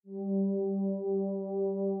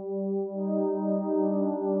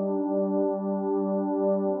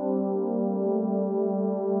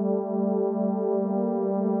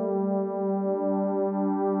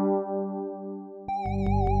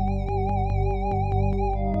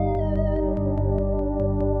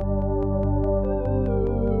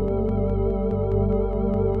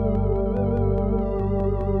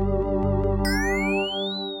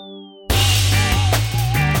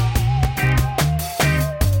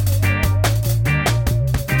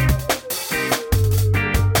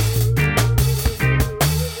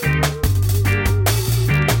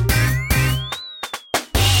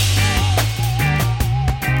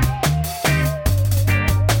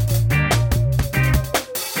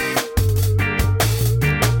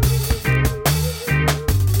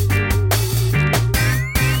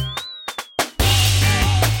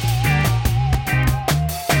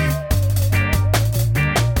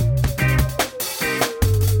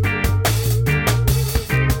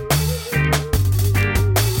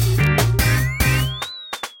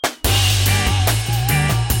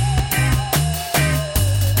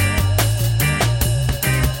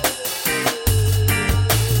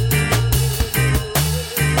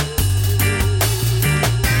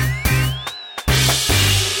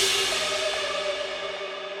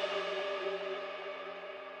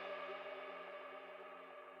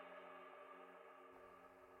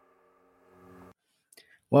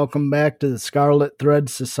Welcome back to the Scarlet Thread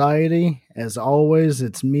Society. As always,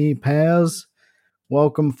 it's me, Paz.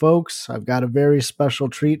 Welcome, folks. I've got a very special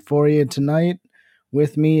treat for you tonight.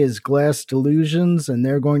 With me is Glass Delusions, and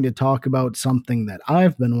they're going to talk about something that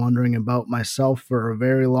I've been wondering about myself for a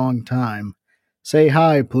very long time. Say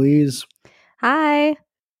hi, please. Hi.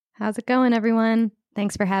 How's it going, everyone?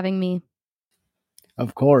 Thanks for having me.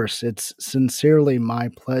 Of course, it's sincerely my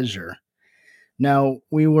pleasure. Now,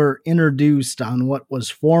 we were introduced on what was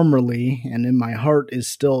formerly, and in my heart is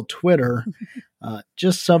still, Twitter,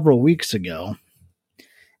 just several weeks ago.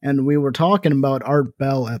 And we were talking about Art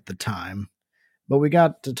Bell at the time, but we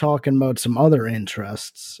got to talking about some other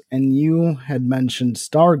interests, and you had mentioned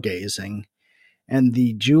stargazing and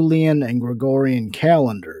the Julian and Gregorian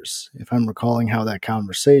calendars, if I'm recalling how that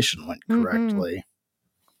conversation went correctly.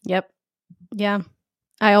 Yep. Yeah.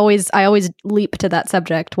 I always leap to that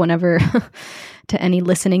subject whenever to any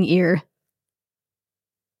listening ear.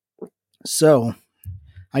 So,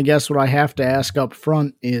 I guess what I have to ask up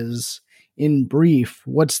front is, in brief,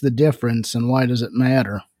 what's the difference and why does it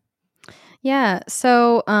matter? Yeah.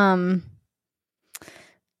 So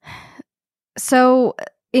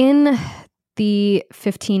in the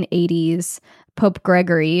 1580s, Pope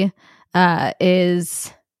Gregory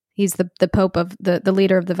he's the Pope of the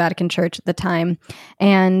leader of the Vatican Church at the time,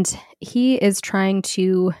 and he is trying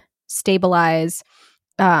to stabilize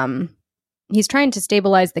the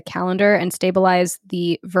calendar and stabilize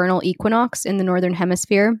the vernal equinox in the northern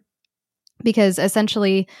hemisphere, because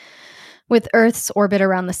essentially with Earth's orbit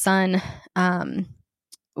around the sun,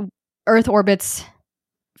 Earth's orbit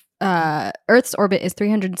is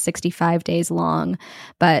 365 days long,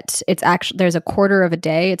 but it's actually, there's a quarter of a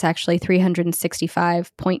day. It's actually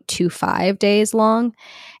 365.25 days long.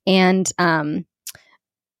 And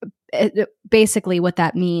basically what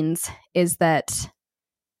that means is that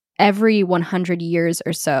every 100 years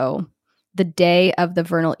or so, the day of the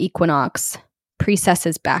vernal equinox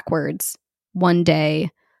precesses backwards one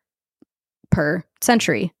day per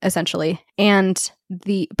century, essentially. And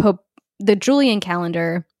the Julian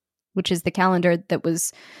calendar, which is the calendar that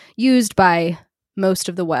was used by most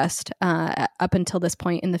of the West up until this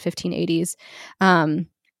point in the 1580s,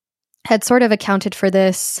 had sort of accounted for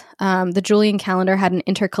this. The Julian calendar had an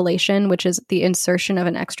intercalation, which is the insertion of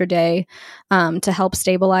an extra day to help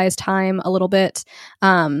stabilize time a little bit.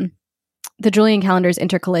 The Julian calendar's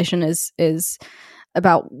intercalation is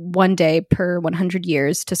about one day per 100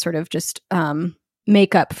 years to sort of just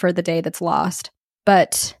make up for the day that's lost.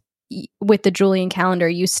 But with the Julian calendar,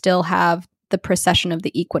 you still have the precession of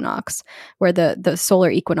the equinox, where the solar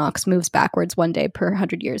equinox moves backwards one day per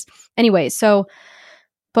 100 years. Anyway, so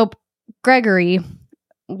Pope Gregory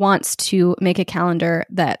wants to make a calendar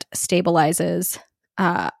that stabilizes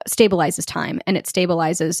time, and it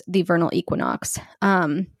stabilizes the vernal equinox.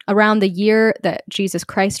 Around the year that Jesus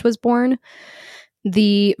Christ was born,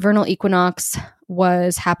 the vernal equinox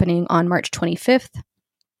was happening on March 25th.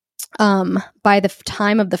 By the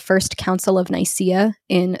time of the First Council of Nicaea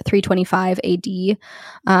in 325 AD, in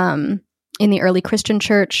the early Christian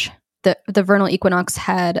church, the vernal equinox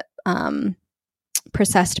had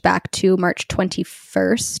precessed back to March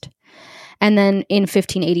 21st. And then in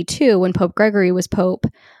 1582, when Pope Gregory was pope,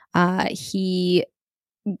 the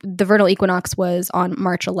vernal equinox was on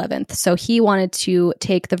March 11th. So he wanted to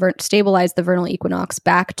stabilize the vernal equinox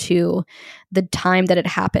back to the time that it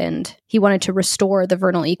happened. He wanted to restore the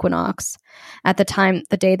vernal equinox at the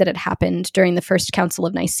day that it happened during the First Council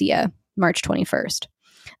of Nicaea, March 21st.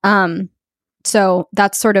 So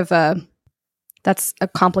that's that's a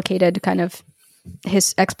complicated kind of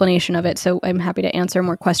his explanation of it. So I'm happy to answer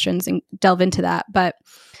more questions and delve into that. But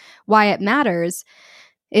why it matters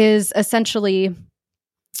is essentially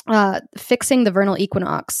fixing the vernal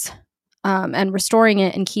equinox and restoring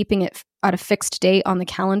it and keeping it at a fixed date on the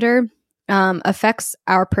calendar affects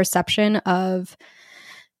our perception of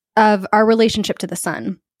our relationship to the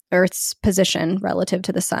sun, Earth's position relative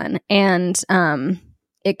to the sun. And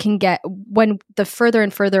it can get, when the further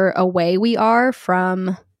and further away we are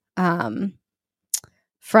from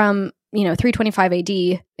 325 AD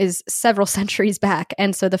is several centuries back.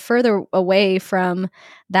 And so the further away from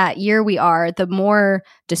that year we are, the more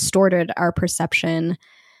distorted our perception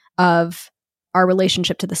of our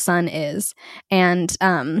relationship to the sun is. And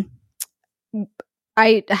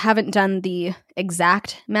I haven't done the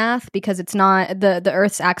exact math, because it's not the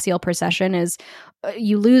Earth's axial precession is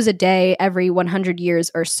you lose a day every 100 years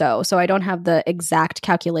or so. So I don't have the exact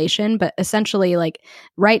calculation, but essentially, like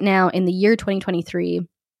right now in the year 2023,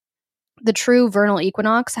 the true vernal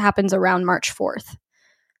equinox happens around March 4th.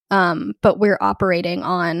 But we're operating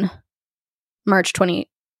on March 20,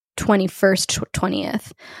 21st,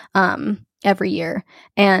 20th every year.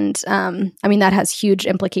 And I mean, that has huge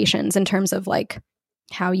implications in terms of like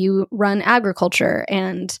how you run agriculture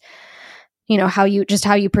and, you know, how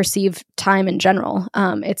you perceive time in general.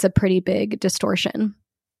 It's a pretty big distortion.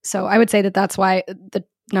 So I would say that that's why the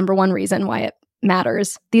number one reason why it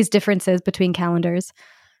matters, these differences between calendars.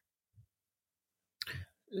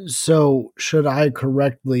 So, should I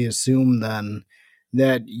correctly assume then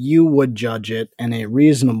that you would judge it and a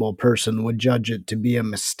reasonable person would judge it to be a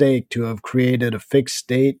mistake to have created a fixed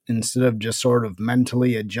date instead of just sort of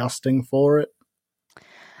mentally adjusting for it?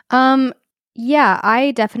 Yeah,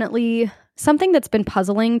 I definitely, something that's been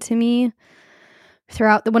puzzling to me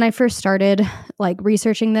throughout when I first started like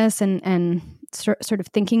researching this and sort of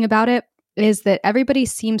thinking about it is that everybody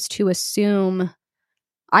seems to assume,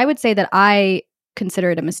 I would say that I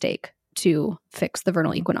consider it a mistake to fix the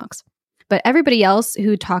vernal equinox. But everybody else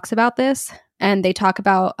who talks about this, and they talk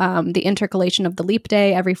about the intercalation of the leap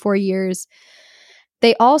day every 4 years,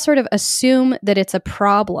 they all sort of assume that it's a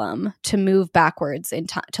problem to move backwards in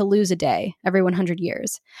time, to lose a day every 100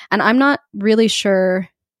 years. And I'm not really sure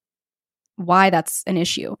why that's an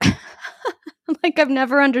issue. Like, I've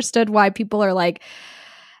never understood why people are like,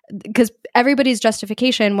 because everybody's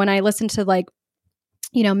justification when I listen to like,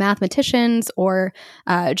 you know, mathematicians or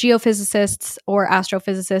geophysicists or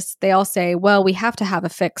astrophysicists, they all say, well, we have to have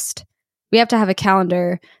a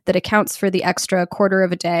calendar that accounts for the extra quarter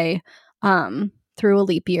of a day through a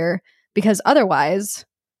leap year, because otherwise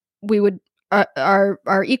we would,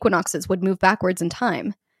 our equinoxes would move backwards in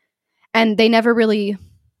time. And they never really,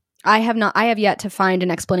 I have yet to find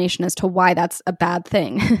an explanation as to why that's a bad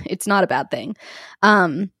thing. It's not a bad thing.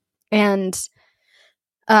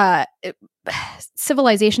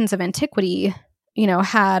 Civilizations of antiquity, you know,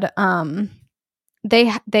 had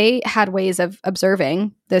they had ways of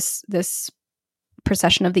observing this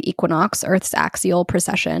precession of the equinox, Earth's axial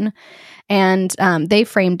precession, and they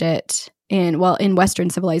framed it in Western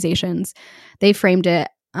civilizations, they framed it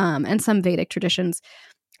and some Vedic traditions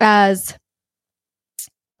as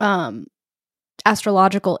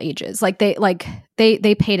astrological ages. Like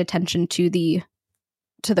they paid attention to the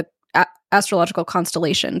astrological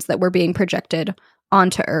constellations that were being projected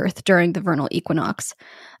onto Earth during the vernal equinox.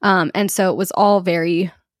 And so it was all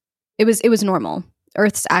it was normal.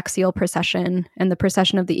 Earth's axial precession and the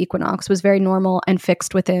precession of the equinox was very normal and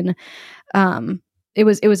fixed within, it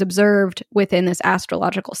was observed within this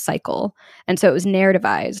astrological cycle. And so it was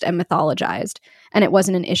narrativized and mythologized, and it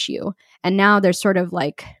wasn't an issue. And now there's sort of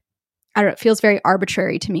like, I don't know, it feels very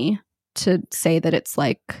arbitrary to me to say that it's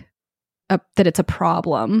like, that it's a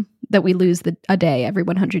problem that we lose a day every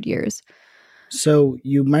 100 years. So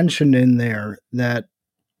you mentioned in there that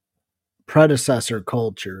predecessor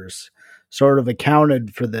cultures sort of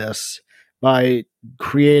accounted for this by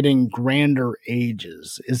creating grander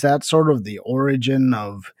ages. Is that sort of the origin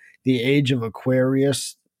of the age of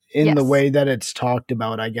Aquarius in Yes. the way that it's talked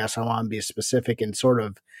about? I guess I want to be specific in sort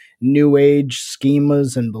of new age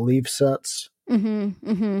schemas and belief sets.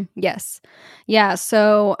 Yes. Yeah.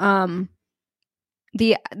 So,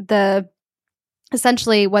 the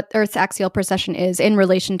essentially what Earth's axial precession is in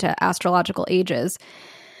relation to astrological ages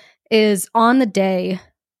is on the day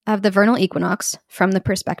of the vernal equinox, from the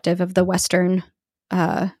perspective of the Western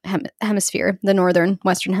hemisphere, the northern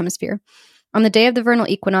Western hemisphere. On the day of the vernal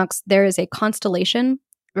equinox, there is a constellation,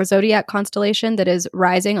 or zodiac constellation, that is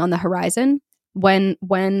rising on the horizon when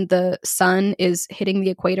the sun is hitting the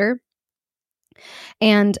equator.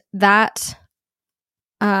 And that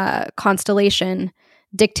constellation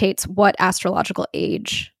dictates what astrological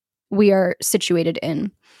age we are situated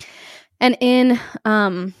in. And in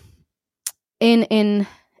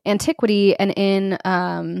antiquity and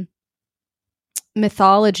in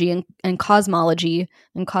mythology and cosmology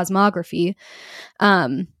and cosmography,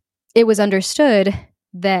 it was understood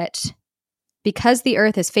that because the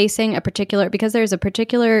Earth is facing because there's a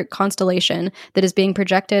particular constellation that is being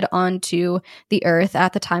projected onto the Earth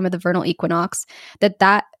at the time of the vernal equinox,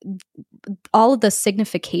 that all of the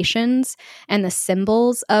significations and the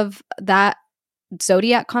symbols of that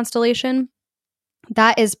zodiac constellation,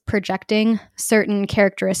 that is projecting certain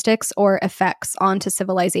characteristics or effects onto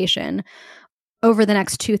civilization over the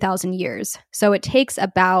next 2,000 years. So it takes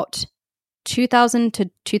about 2,000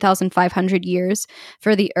 to 2,500 years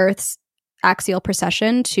for the Earth's axial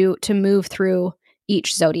precession to move through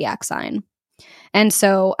each zodiac sign. And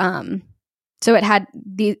so so it had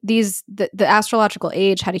the astrological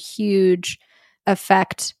age had a huge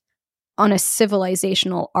effect on a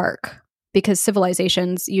civilizational arc, because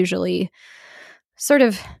civilizations usually sort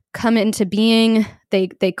of come into being,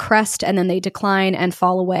 they crest and then they decline and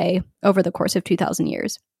fall away over the course of 2,000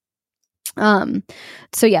 years.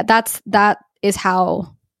 So yeah, that is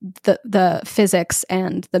how the physics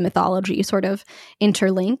and the mythology sort of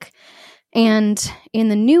interlink. And in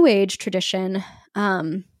the New Age tradition,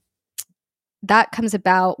 that comes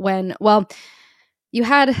about when, well, you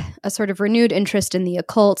had a sort of renewed interest in the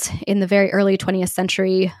occult in the very early 20th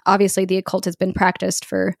century. Obviously, the occult has been practiced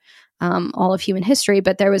for all of human history,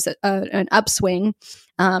 but there was an upswing,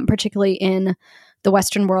 particularly in the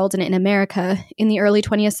Western world and in America in the early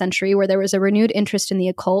 20th century, where there was a renewed interest in the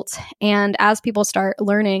occult. And as people start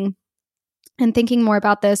learning and thinking more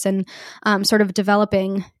about this and sort of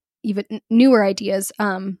developing even newer ideas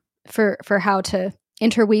for how to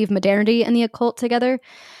interweave modernity and the occult together,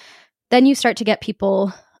 then you start to get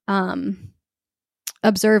people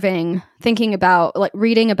observing, thinking about, like,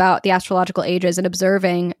 reading about the astrological ages and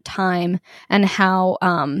observing time and how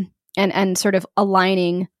and sort of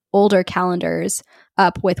aligning older calendars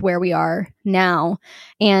up with where we are now.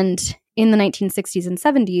 And in the 1960s and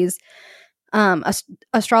 70s,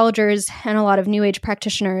 astrologers and a lot of New Age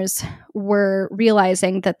practitioners were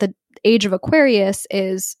realizing that the age of Aquarius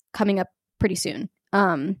is coming up pretty soon.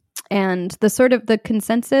 And the sort of the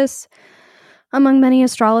consensus among many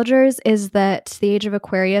astrologers is that the age of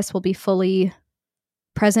Aquarius will be fully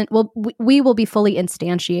present. Well, we will be fully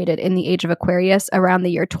instantiated in the age of Aquarius around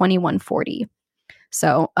the year 2140.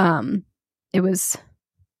 So we're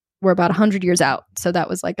about 100 years out. So that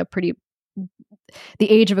was like the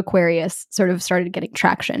age of Aquarius sort of started getting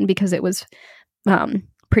traction because it was happening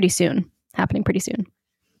pretty soon.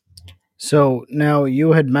 So now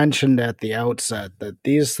you had mentioned at the outset that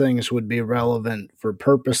these things would be relevant for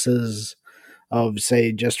purposes of,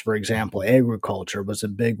 say, just for example, agriculture was a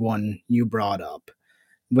big one you brought up.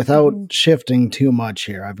 Without shifting too much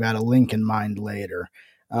here, I've got a link in mind later.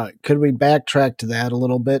 Could we backtrack to that a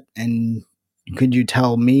little bit? And could you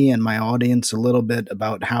tell me and my audience a little bit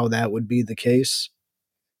about how that would be the case?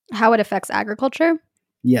 How it affects agriculture?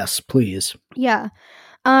 Yes, please. Yeah.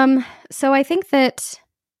 So I think that,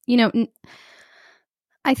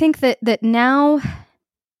 that now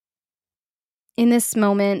in this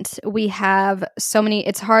moment we have so many,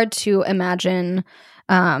 it's hard to imagine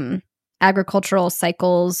agricultural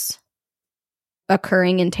cycles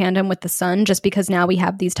occurring in tandem with the sun, just because now we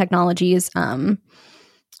have these technologies that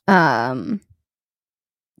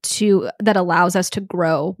allows us to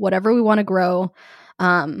grow whatever we want to grow.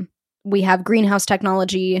 We have greenhouse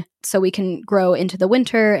technology, so we can grow into the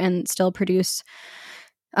winter and still produce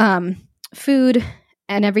food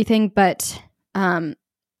and everything. But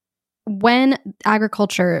when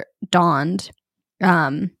agriculture dawned,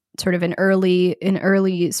 sort of in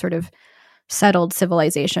early sort of settled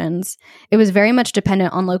civilizations, it was very much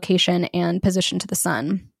dependent on location and position to the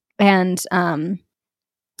sun. And and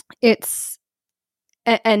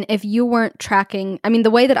if you weren't tracking, I mean,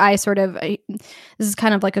 the way that this is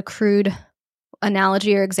kind of like a crude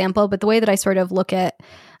analogy or example, but the way that I sort of look at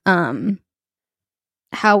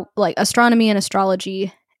how, like, astronomy and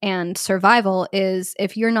astrology and survival is,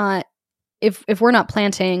 if we're not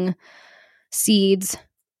planting seeds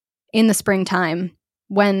in the springtime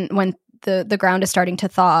when the ground is starting to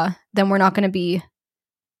thaw, then we're not going to be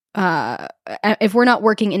if we're not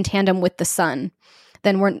working in tandem with the sun,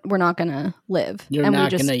 then we're not going to live. You're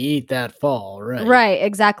not going to eat that fall, right? Right,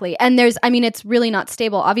 exactly. And it's really not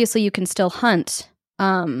stable. Obviously, you can still hunt,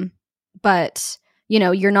 but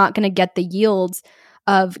you're not going to get the yields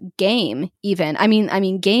of game. Even, I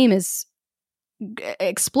mean, game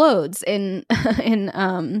explodes in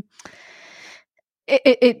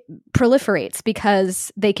it proliferates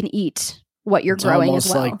because they can eat what you're growing as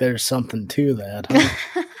well. Almost like there's something to that,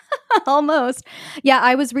 huh? Almost, yeah.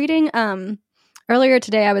 I was reading earlier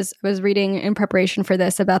today. I was reading in preparation for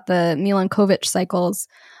this about the Milankovitch cycles,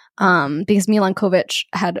 because Milankovitch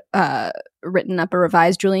had written up a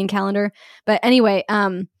revised Julian calendar. But anyway,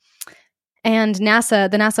 and the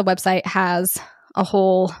NASA website has a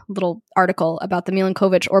whole little article about the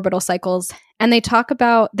Milankovitch orbital cycles, and they talk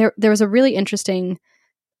about there was a really interesting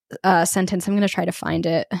sentence. I'm going to try to find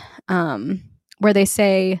it, where they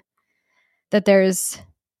say that there's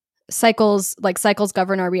cycles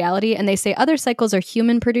govern our reality, and they say other cycles are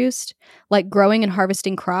human produced, like growing and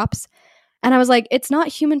harvesting crops. And I was like, it's not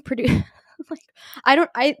human produced.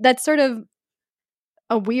 That's sort of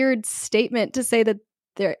a weird statement to say that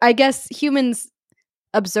I guess humans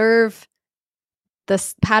observe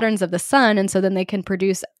the patterns of the sun, and so then they can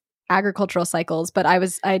produce agricultural cycles. But I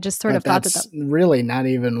just sort of thought that's really not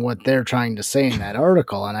even what they're trying to say in that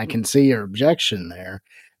article, and I can see your objection there.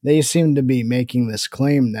 They seem to be making this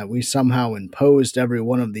claim that we somehow imposed every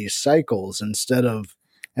one of these cycles instead of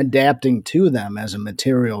adapting to them as a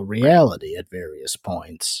material reality at various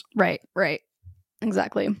points. Right.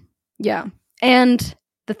 Exactly. Yeah. And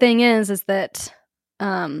the thing is that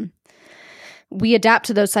we adapt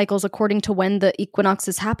to those cycles according to when the equinox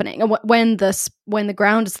is happening, when the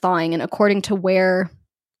ground is thawing, and according to where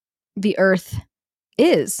the earth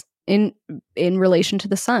is in relation to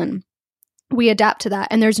the sun. We adapt to that.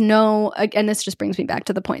 And there's no, and this just brings me back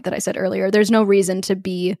to the point that I said earlier, there's no reason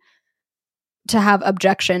to have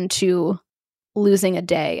objection to losing a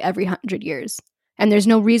day every 100 years. And there's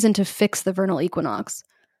no reason to fix the vernal equinox.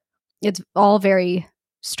 It's all very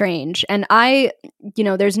strange. And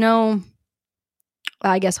there's no,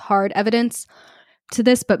 I guess, hard evidence to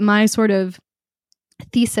this, but my sort of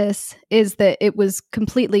thesis is that it was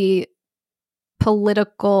completely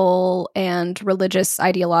political and religious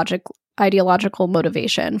ideological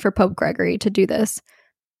motivation for Pope Gregory to do this,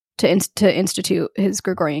 to institute his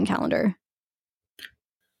Gregorian calendar.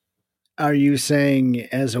 Are you saying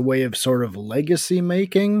as a way of sort of legacy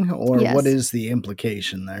making, or Yes. What is the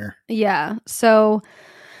implication there? Yeah. So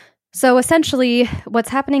essentially what's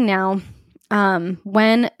happening now, so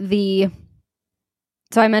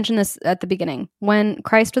I mentioned this at the beginning, when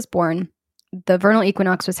Christ was born, the vernal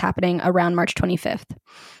equinox was happening around March 25th.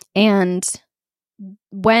 And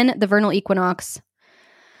when the vernal equinox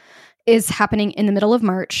is happening in the middle of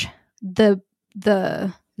March, the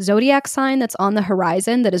zodiac sign that's on the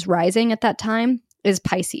horizon that is rising at that time is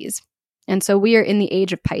Pisces. And so we are in the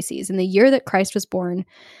age of Pisces. And the year that Christ was born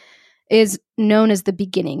is known as the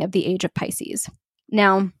beginning of the age of Pisces.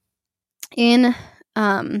 Now, in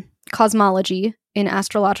cosmology, in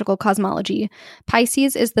astrological cosmology,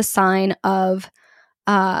 Pisces is the sign of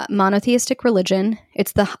monotheistic religion.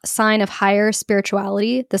 It's the sign of higher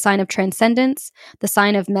spirituality, the sign of transcendence, the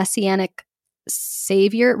sign of messianic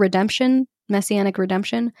messianic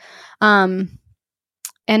redemption. And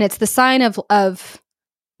it's the sign of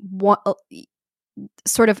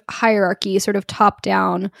sort of hierarchy, sort of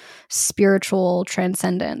top-down spiritual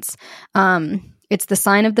transcendence. It's the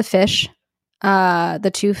sign of the fish,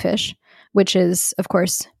 the two fish, which is, of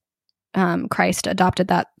course, Christ adopted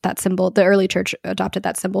that symbol. The early church adopted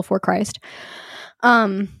that symbol for Christ.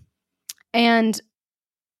 And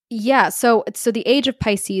yeah, so the age of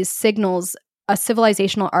Pisces signals a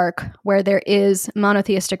civilizational arc where there is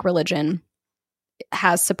monotheistic religion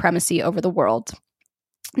has supremacy over the world.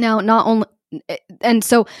 Now, not only, and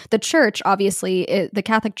so the church, obviously, the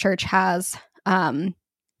Catholic Church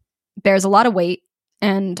bears a lot of weight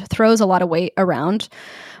and throws a lot of weight around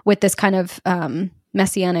with this kind of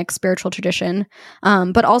messianic spiritual tradition.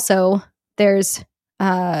 But also there's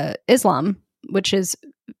Islam, which is,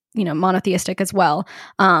 monotheistic as well.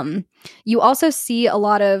 You also see a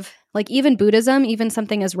lot of, like, even Buddhism, even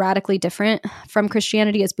something as radically different from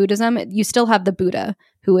Christianity as Buddhism, you still have the Buddha,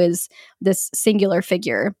 who is this singular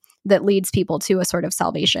figure that leads people to a sort of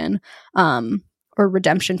salvation, or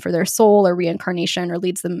redemption for their soul, or reincarnation, or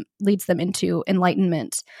leads them into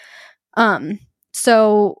enlightenment.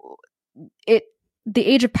 So the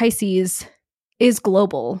age of Pisces is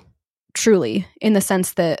global, truly, in the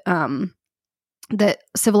sense that that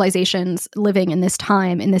civilizations living in this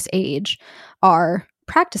time, in this age, are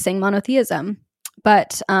practicing monotheism.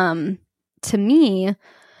 But to me,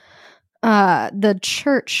 the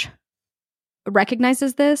church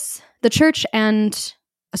recognizes this. The church and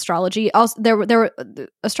astrology, also, there were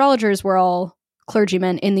astrologers were all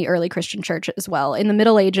clergymen in the early Christian church as well. In the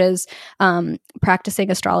Middle Ages,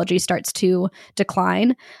 practicing astrology starts to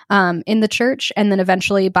decline in the church, and then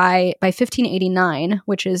eventually by 1589,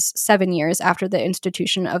 which is 7 years after the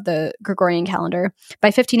institution of the Gregorian calendar, by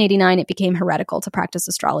 1589 it became heretical to practice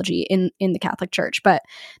astrology in the Catholic Church. But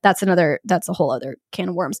that's a whole other can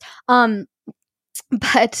of worms.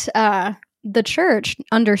 But the church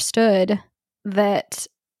understood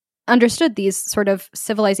these sort of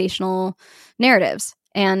civilizational narratives,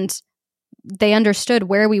 and they understood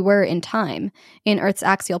where we were in time in Earth's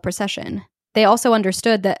axial precession. They also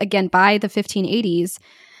understood that, again, by the 1580s,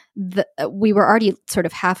 we were already sort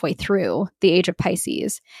of halfway through the age of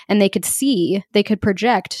Pisces, and they could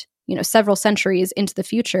project, several centuries into the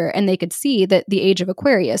future, and they could see that the age of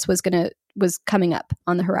Aquarius was coming up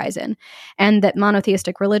on the horizon, and that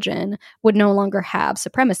monotheistic religion would no longer have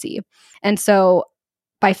supremacy. And so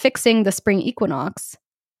by fixing the spring equinox,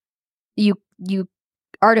 you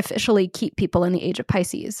artificially keep people in the age of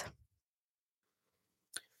Pisces.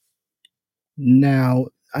 Now,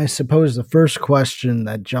 I suppose the first question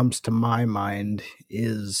that jumps to my mind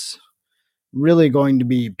is really going to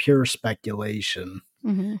be pure speculation.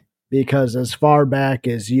 Mm-hmm. Because as far back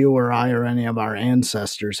as you or I or any of our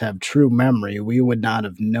ancestors have true memory, we would not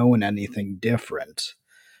have known anything different.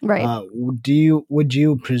 Right. Would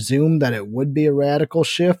you presume that it would be a radical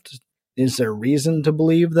shift? Is there reason to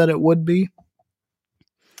believe that it would be?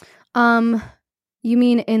 You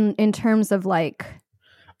mean in terms of like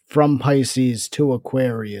From Pisces to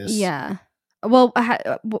Aquarius. yeah. Well,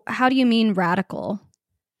 how do you mean radical?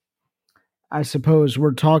 I suppose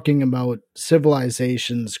we're talking about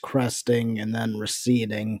civilizations cresting and then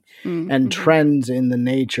receding, and trends in the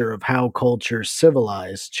nature of how cultures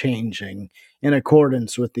civilize changing in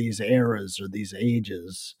accordance with these eras or these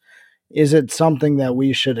ages. Is it something that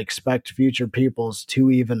we should expect future peoples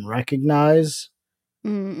to even recognize?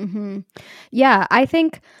 Mm-hmm. Yeah, I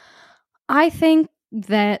think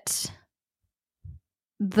that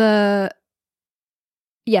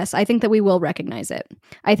I think that we will recognize it.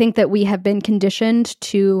 I think that we have been conditioned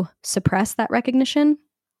to suppress that recognition,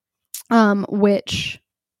 which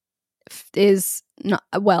is not,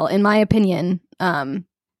 well, in my opinion,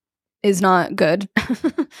 is not good.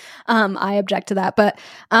 I object to that, but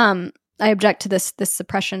I object to this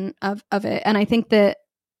suppression of it, and I think that.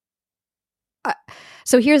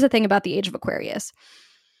 So here's the thing about the age of Aquarius.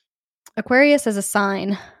 Aquarius as a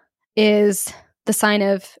sign is the sign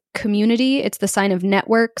of community. It's the sign of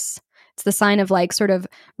networks. It's the sign of like sort of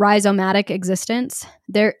rhizomatic existence.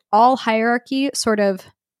 All hierarchy sort of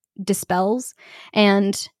dispels,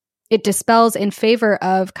 and it dispels in favor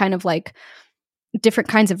of kind of like different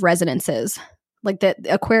kinds of resonances. Like that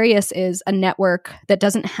Aquarius is a network that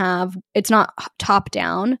doesn't have, it's not top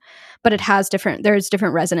down, but it has there's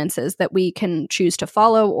different resonances that we can choose to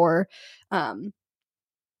follow or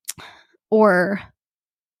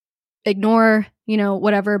ignore,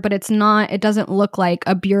 whatever, but it doesn't look like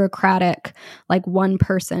a bureaucratic, like one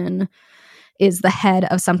person is the head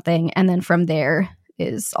of something. And then from there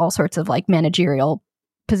is all sorts of like managerial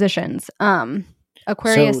positions.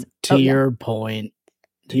 Aquarius. So to your point,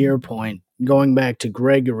 going back to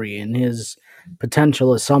Gregory and his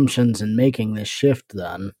potential assumptions in making this shift,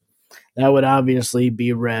 then that would obviously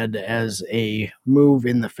be read as a move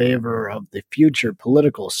in the favor of the future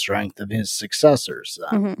political strength of his successors,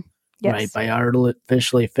 then. Mm-hmm. Yes. Right? By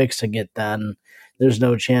artificially fixing it, then there's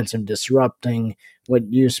no chance of disrupting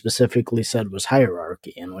what you specifically said was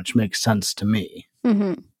hierarchy, and which makes sense to me.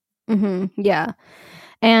 Mm-hmm. Mm-hmm. Yeah.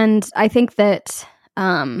 And I think that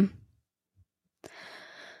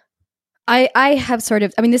I have sort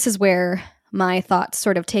of, this is where my thoughts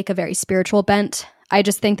sort of take a very spiritual bent. I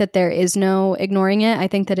just think that there is no ignoring it. I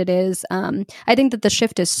think that it is, I think that the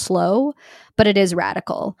shift is slow, but it is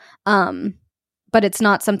radical. But it's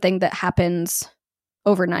not something that happens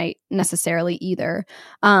overnight necessarily either.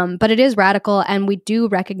 But it is radical and we do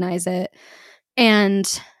recognize it.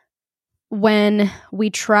 And when we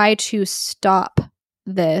try to stop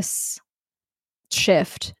this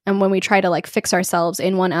shift and when we try to like fix ourselves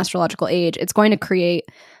in one astrological age, it's going to create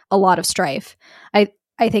a lot of strife. I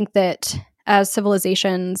think that as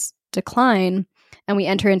civilizations decline and we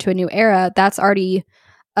enter into a new era, that's already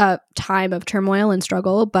a time of turmoil and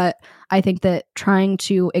struggle. But I think that trying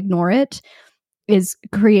to ignore it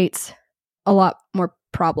creates a lot more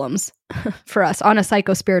problems for us on a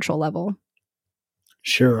psycho-spiritual level.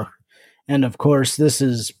 Sure. And of course, this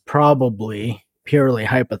is probably purely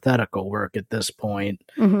hypothetical work at this point,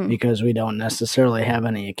 because we don't necessarily have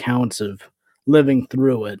any accounts of living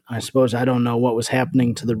through it. I suppose I don't know what was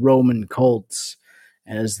happening to the Roman cults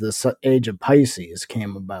as the age of Pisces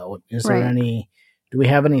came about. Is there do we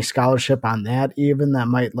have any scholarship on that even that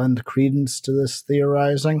might lend credence to this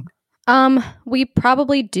theorizing? We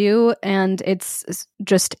probably do, and it's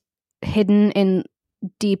just hidden in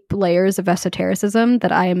deep layers of esotericism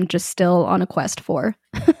that I am just still on a quest for.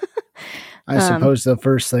 I suppose the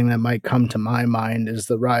first thing that might come to my mind is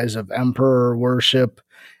the rise of emperor worship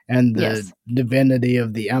and the divinity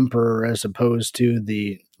of the emperor as opposed to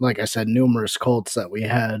the, like I said, numerous cults that we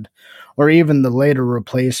had, or even the later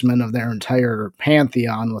replacement of their entire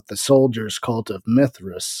pantheon with the soldiers' cult of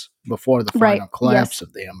Mithras before the final collapse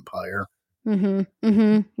of the empire.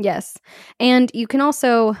 Yes. And you can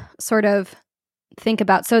also sort of think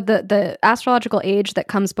about, so the astrological age that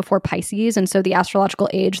comes before Pisces, and so the astrological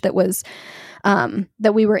age that was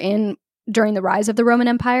that we were in during the rise of the Roman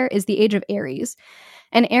Empire is the age of Aries.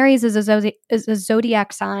 And Aries is a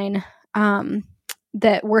zodiac sign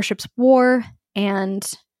that worships war and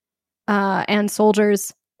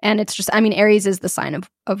soldiers. And it's just, Aries is the sign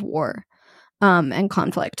of war and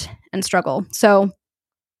conflict and struggle. So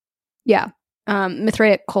yeah,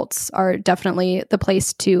 Mithraic cults are definitely the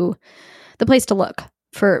place to look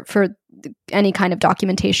for any kind of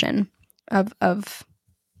documentation of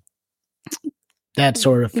that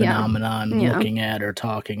sort of Yeah. phenomenon I'm Yeah. looking at or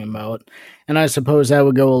talking about. And I suppose that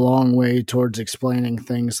would go a long way towards explaining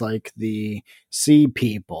things like the sea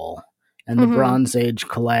people and the Bronze Age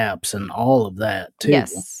collapse and all of that, too.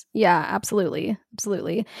 Yes. Yeah, absolutely.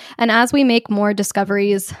 Absolutely. And as we make more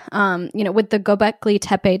discoveries, with the Göbekli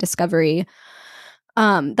Tepe discovery,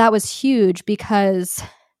 that was huge because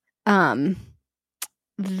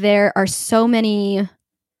there are so many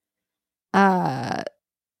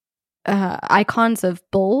icons of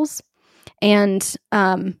bulls and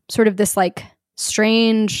sort of this like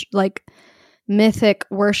strange, like mythic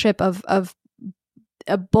worship of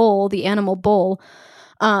a bull, the animal bull,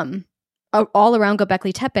 all around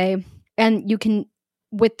Göbekli Tepe. And you can,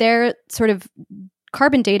 with their sort of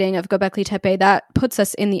carbon dating of Göbekli Tepe, that puts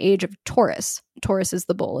us in the age of Taurus. Taurus is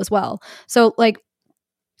the bull as well. So like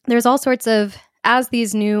there's all sorts of, as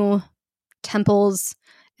these new temples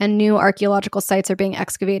and new archaeological sites are being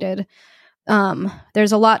excavated,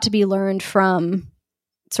 there's a lot to be learned from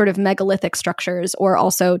sort of megalithic structures or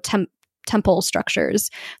also temple structures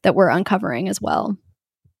that we're uncovering as well.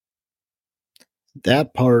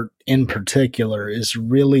 That part in particular is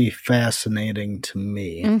really fascinating to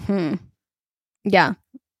me. Mm-hmm. Yeah.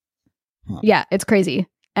 Yeah, it's crazy.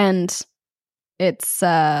 And it's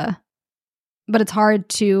but it's hard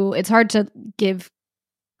to give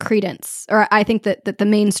credence, or I think that the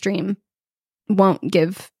mainstream won't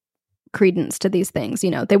give credence to these things.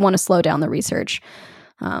 They want to slow down the research.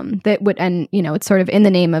 That would, and it's sort of in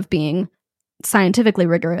the name of being scientifically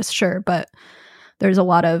rigorous, sure, but there's a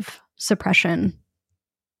lot of suppression.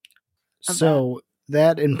 So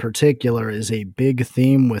that in particular is a big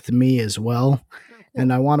theme with me as well.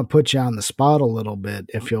 And I want to put you on the spot a little bit,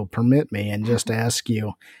 if you'll permit me, and just ask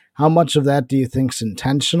you, how much of that do you think is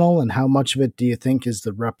intentional, and how much of it do you think is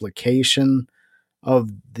the replication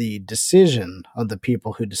of the decision of the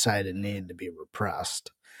people who decided it needed to be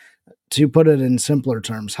repressed? To put it in simpler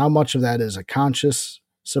terms, how much of that is a conscious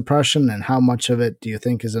suppression, and how much of it do you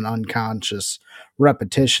think is an unconscious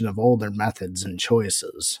repetition of older methods and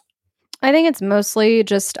choices? I think it's mostly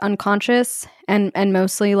just unconscious and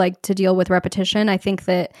mostly like to deal with repetition. I think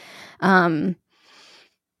that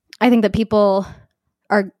people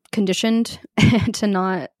are conditioned to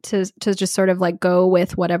not to just sort of like go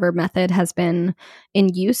with whatever method has been in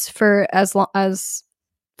use for as long as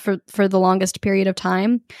for the longest period of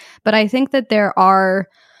time. But I think that there are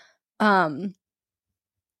I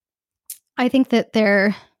think that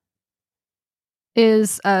there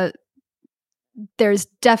is there's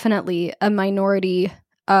definitely a minority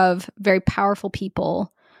of very powerful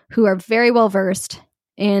people who are very well versed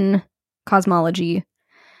in cosmology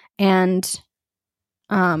and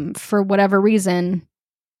for whatever reason,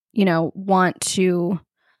 want to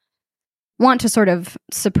sort of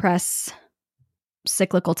suppress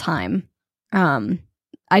cyclical time.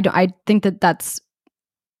 I think that that's,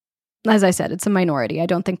 as I said, it's a minority. I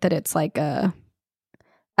don't think that it's like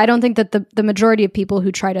I don't think that the majority of people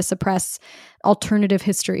who try to suppress alternative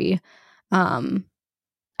history, I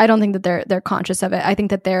don't think that they're conscious of it. I think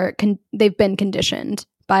that they've been conditioned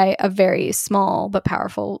by a very small but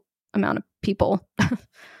powerful amount of people.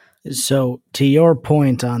 So, to your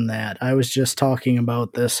point on that, I was just talking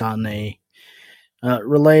about this on a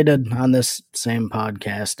related on this same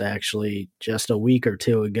podcast actually just a week or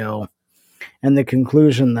two ago, and the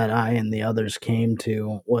conclusion that I and the others came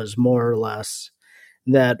to was more or less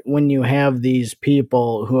that when you have these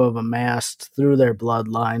people who have amassed through their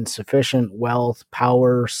bloodline sufficient wealth,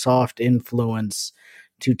 power, soft influence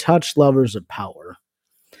to touch levers of power,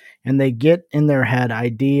 and they get in their head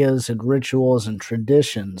ideas and rituals and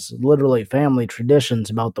traditions, literally family traditions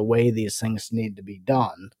about the way these things need to be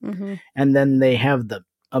done. Mm-hmm. And then they have the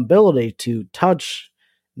ability to touch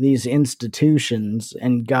these institutions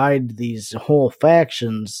and guide these whole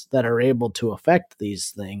factions that are able to affect these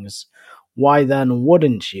things. Why then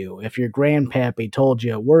wouldn't you? If your grandpappy told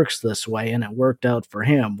you it works this way and it worked out for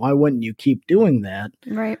him, why wouldn't you keep doing that?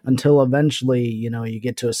 Right. Until eventually, you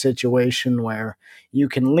get to a situation where you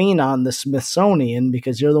can lean on the Smithsonian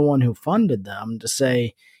because you're the one who funded them to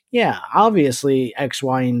say, yeah, obviously X,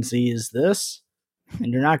 Y, and Z is this.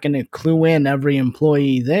 And you're not going to clue in every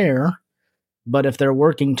employee there. But if they're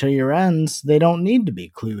working to your ends, they don't need to be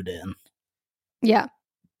clued in. Yeah.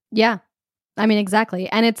 Yeah. I mean, exactly.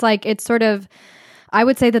 And it's like, it's sort of, I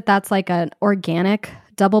would say that that's like an organic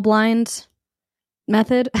double blind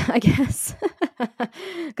method, I guess.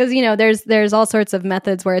 Because, there's all sorts of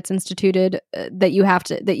methods where it's instituted that you have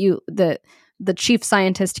to, the chief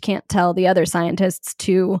scientist can't tell the other scientists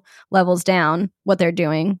 2 levels down what they're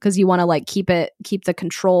doing because you want to like keep the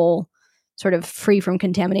control sort of free from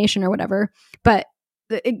contamination or whatever. But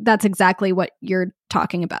that's exactly what you're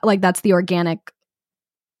talking about. Like, that's the organic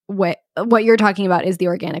way. What you're talking about is the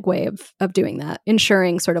organic way of doing that,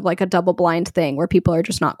 ensuring sort of like a double blind thing where people are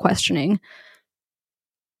just not questioning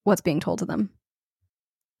what's being told to them.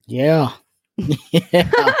 Yeah.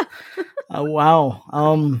 Yeah.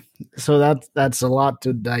 Wow. So that's a lot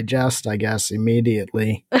to digest, I guess,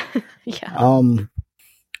 immediately. Yeah.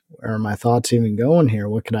 Where are my thoughts even going here?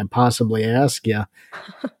 What could I possibly ask you?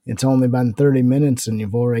 It's only been 30 minutes and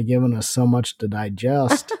you've already given us so much to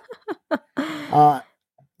digest.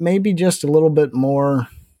 Maybe just a little bit more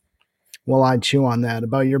while I chew on that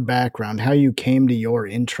about your background, how you came to your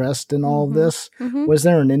interest in all of this. Mm-hmm. Was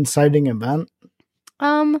there an inciting event?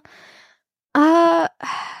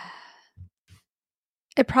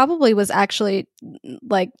 It probably was actually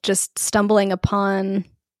like just stumbling upon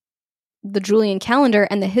the Julian calendar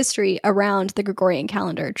and the history around the Gregorian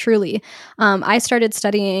calendar. Truly, I started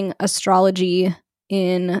studying astrology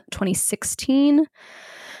in 2016,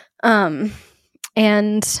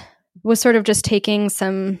 and was sort of just taking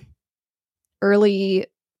some early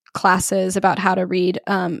classes about how to read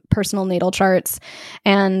personal natal charts,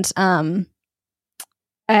 and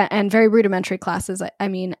very rudimentary classes. I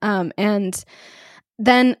mean, and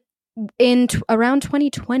then in around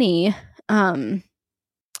 2020,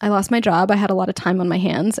 I lost my job. I had a lot of time on my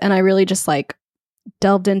hands, and I really just like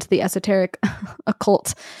delved into the esoteric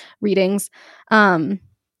occult readings, and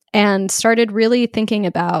started really thinking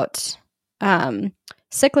about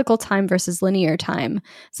cyclical time versus linear time,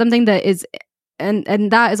 something that is, and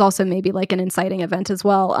that is also maybe like an inciting event as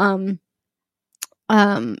well.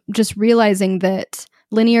 Just realizing that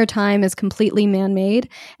linear time is completely man-made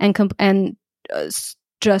and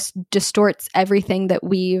just distorts everything that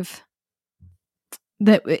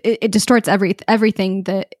it distorts everything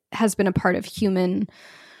that has been a part of human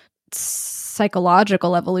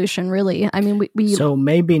psychological evolution, really. I mean, we So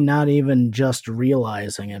maybe not even just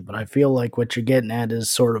realizing it, but I feel like what you're getting at is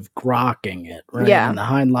sort of grokking it, right? Yeah. In the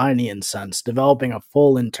Heinleinian sense, developing a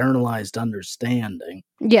full internalized understanding.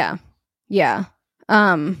 Yeah.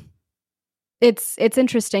 It's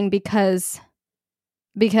interesting because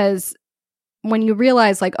when you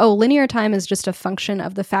realize like, oh, linear time is just a function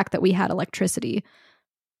of the fact that we had electricity,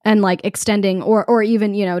 and like extending or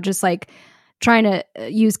even, just like trying to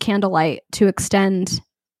use candlelight to extend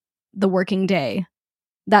the working day,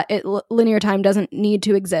 that linear time doesn't need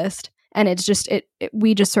to exist. And it's just,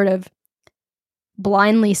 we just sort of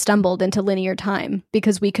blindly stumbled into linear time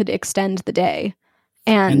because we could extend the day.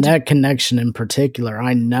 And that connection in particular,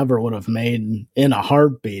 I never would have made in a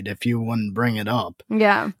heartbeat if you wouldn't bring it up.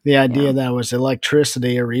 Yeah. The idea that was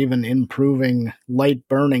electricity or even improving light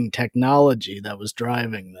burning technology that was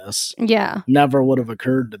driving this. Yeah. Never would have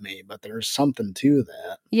occurred to me, but there's something to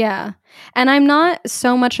that. Yeah. And I'm not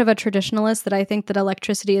so much of a traditionalist that I think that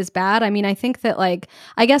electricity is bad. I mean, I think that like,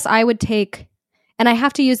 I guess I would take, and I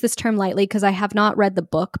have to use this term lightly because I have not read the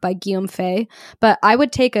book by Guillaume Fay, but I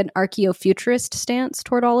would take an archaeofuturist stance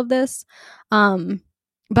toward all of this.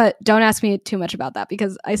 But don't ask me too much about that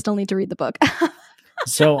because I still need to read the book.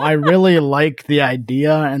 So I really like the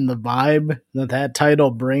idea and the vibe that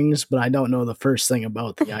title brings, but I don't know the first thing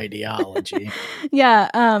about the ideology.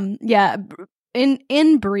 Yeah.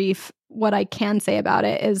 In brief, what I can say about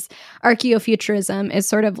it is archaeofuturism is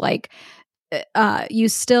sort of like, you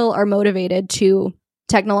still are motivated to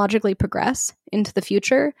technologically progress into the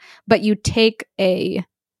future, but you take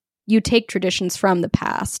traditions from the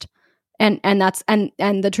past, and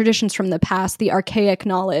the traditions from the past, the archaic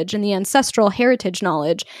knowledge and the ancestral heritage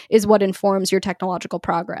knowledge is what informs your technological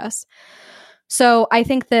progress. So I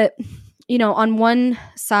think that, on one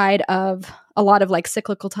side of a lot of like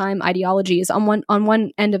cyclical time ideologies, on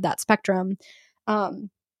one end of that spectrum,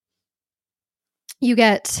 you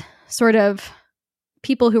get sort of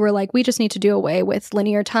people who are like, we just need to do away with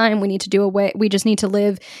linear time. We just need to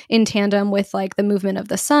live in tandem with like the movement of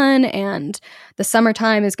the sun, and the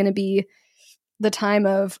summertime is going to be the time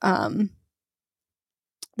of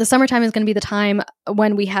the time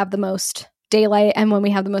when we have the most daylight and when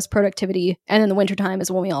we have the most productivity, and then the wintertime is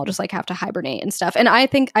when we all just like have to hibernate and stuff. And I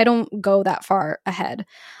think I don't go that far ahead.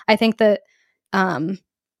 I think that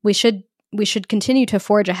we should continue to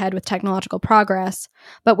forge ahead with technological progress,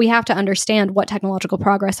 but we have to understand what technological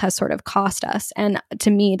progress has sort of cost us. And to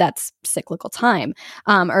me, that's cyclical time,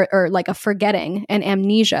 or like a forgetting and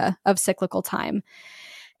amnesia of cyclical time.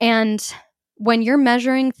 And when you're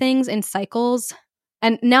measuring things in cycles,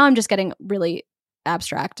 and now I'm just getting really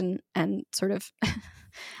abstract and sort of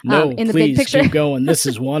no, in the please big picture. Keep going. This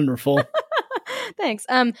is wonderful. Thanks.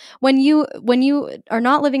 When you are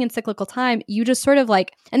not living in cyclical time, you just sort of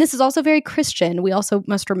like, and this is also very Christian. We also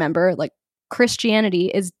must remember, like,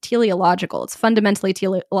 Christianity is teleological. It's fundamentally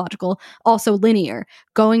teleological, also linear,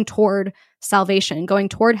 going toward salvation, going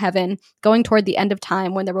toward heaven, going toward the end of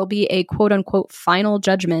time when there will be a quote unquote final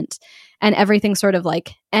judgment and everything sort of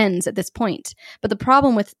like ends at this point. But the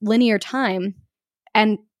problem with linear time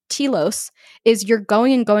and telos is you're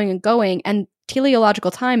going and going and going, and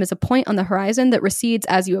teleological time is a point on the horizon that recedes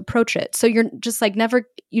as you approach it. So you're just like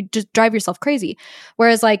you just drive yourself crazy.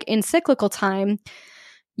 Whereas like in cyclical time,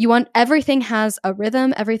 everything has a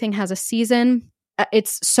rhythm, everything has a season.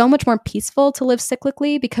 It's so much more peaceful to live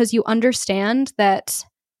cyclically because you understand that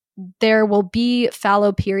there will be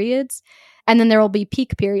fallow periods and then there will be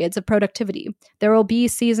peak periods of productivity. There will be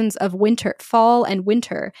seasons of winter, fall and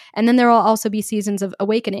winter, and then there will also be seasons of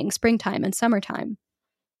awakening, springtime and summertime.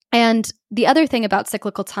 And the other thing about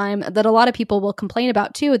cyclical time that a lot of people will complain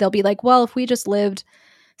about too, they'll be like, well, if we just lived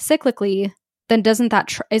cyclically, then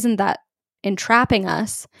isn't that entrapping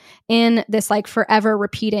us in this like forever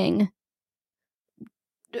repeating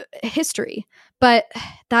history? But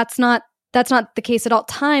that's not the case at all.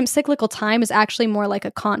 Cyclical time is actually more like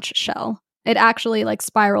a conch shell. It actually like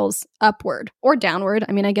spirals upward or downward.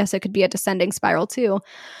 I mean, I guess it could be a descending spiral too.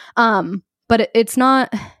 But it's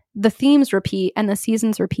not, the themes repeat and the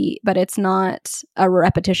seasons repeat, but it's not a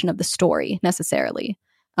repetition of the story necessarily.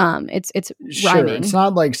 It's sure, rhyming. It's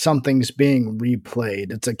not like something's being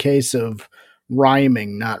replayed. It's a case of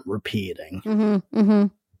rhyming, not repeating. Mm-hmm, mm-hmm.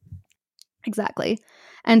 Exactly.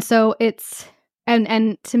 And so it's,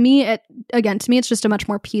 and to me, it's just a much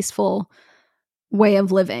more peaceful way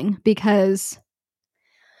of living because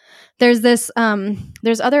there's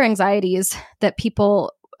other anxieties that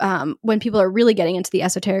people, when people are really getting into the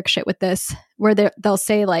esoteric shit with this, where they'll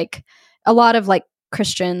say like a lot of like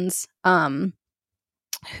Christians,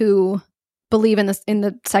 who believe in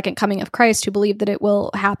the second coming of Christ, who believe that it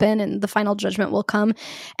will happen and the final judgment will come.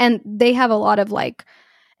 And they have a lot of like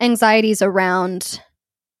anxieties around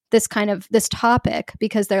this topic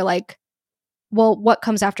because they're like, well, what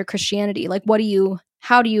comes after Christianity? Like,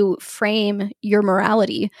 how do you frame your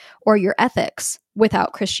morality or your ethics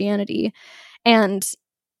without Christianity? And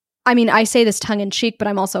I mean, I say this tongue in cheek, but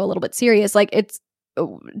I'm also a little bit serious. Like, it's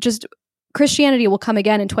just Christianity will come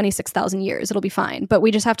again in 26,000 years. It'll be fine. But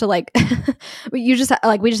we just have to we just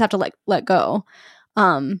have to let go.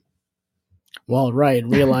 Well, right.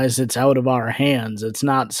 Realize it's out of our hands. It's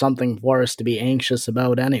not something for us to be anxious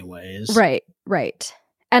about anyways. Right.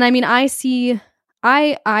 And I mean, I see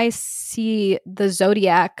the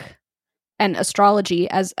zodiac and astrology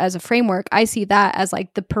as a framework. I see that as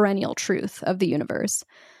like the perennial truth of the universe.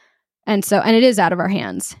 And it is out of our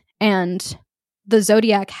hands. And the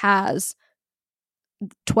zodiac has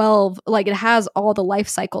 12, like it has all the life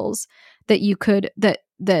cycles that you could, that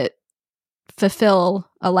fulfill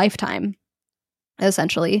a lifetime,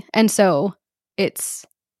 essentially. And so it's,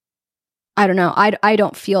 I don't know, I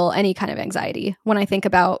don't feel any kind of anxiety when I think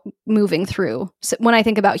about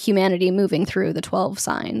humanity moving through the 12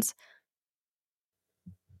 signs.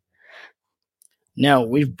 Now,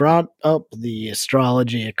 we've brought up the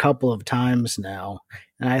astrology a couple of times now,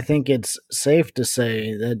 and I think it's safe to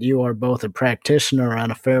say that you are both a practitioner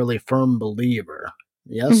and a fairly firm believer.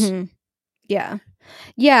 Yes? Mm-hmm. Yeah.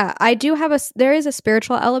 Yeah, I do there is a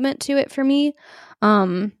spiritual element to it for me.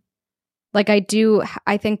 I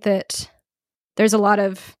think that there's a lot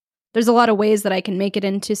of ways that I can make it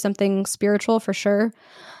into something spiritual for sure.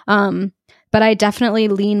 But I definitely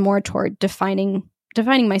lean more toward defining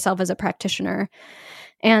myself as a practitioner.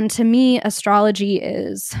 And to me, astrology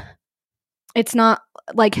it's not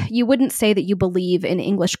like, you wouldn't say that you believe in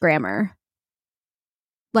English grammar.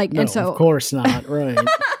 Like, no, and so of course not, right.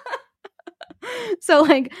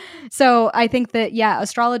 So I think that, yeah,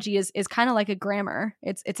 astrology is kind of like a grammar.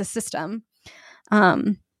 It's a system.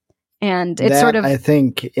 And it's sort of, I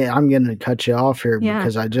think I'm going to cut you off here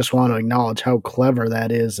because Yeah. I just want to acknowledge how clever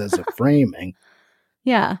that is as a framing.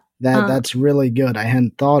 Yeah. That's really good. I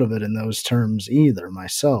hadn't thought of it in those terms either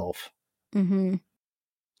myself. Mm-hmm.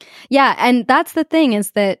 Yeah, and that's the thing,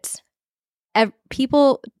 is that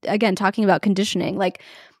people, again, talking about conditioning, like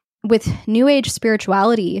with New Age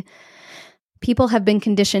spirituality, people have been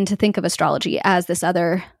conditioned to think of astrology as this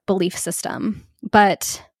other belief system.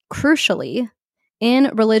 But crucially,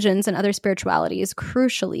 in religions and other spiritualities,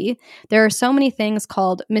 there are so many things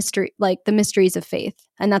called mystery, like the mysteries of faith.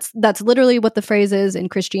 And that's literally what the phrase is in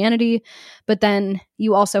Christianity. But then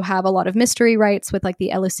you also have a lot of mystery rites with like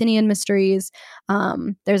the Eleusinian mysteries.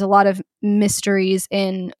 There's a lot of mysteries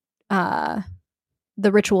in the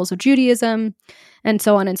rituals of Judaism, and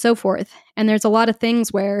so on and so forth. And there's a lot of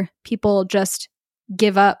things where people just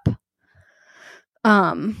give up.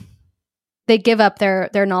 they give up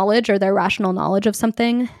their knowledge or their rational knowledge of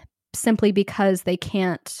something simply because they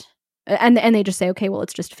can't, and they just say, okay, well,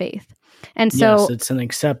 it's just faith. And so yes, it's an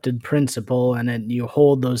accepted principle, and you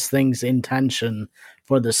hold those things in tension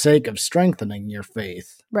for the sake of strengthening your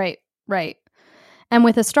faith. right. And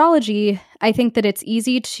with astrology, I think that it's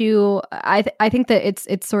easy to, I think that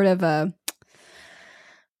it's sort of a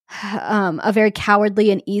very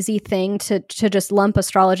cowardly and easy thing to just lump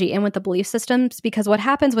astrology in with the belief systems, because what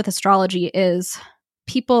happens with astrology is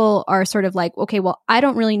people are sort of like, okay, well, I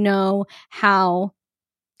don't really know how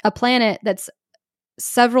a planet that's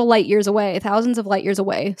several light years away, thousands of light years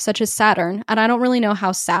away, such as Saturn, and I don't really know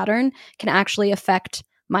how Saturn can actually affect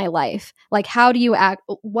my life. Like, how do you act?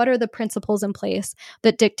 What are the principles in place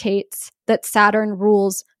that dictates that Saturn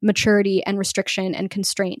rules maturity and restriction and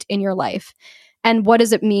constraint in your life? And what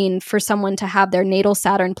does it mean for someone to have their natal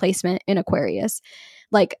Saturn placement in Aquarius?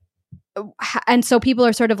 Like, and so people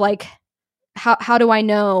are sort of like, how do I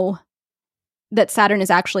know that Saturn is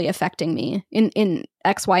actually affecting me in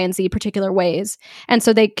X, Y, and Z particular ways? And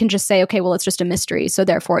so they can just say, okay, well, it's just a mystery, so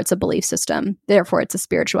therefore it's a belief system, therefore it's a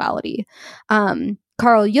spirituality.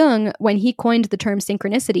 Carl Jung, when he coined the term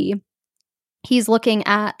synchronicity, he's looking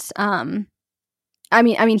at,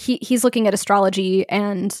 he's looking at astrology,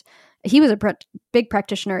 and he was a big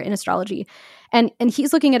practitioner in astrology, and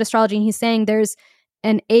he's looking at astrology, and he's saying there's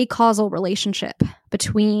an acausal relationship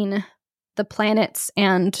between the planets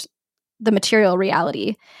and the material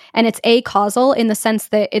reality. And it's acausal in the sense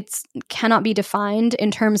that it cannot be defined in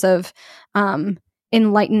terms of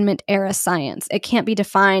Enlightenment era science. It can't be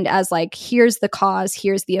defined as like, here's the cause,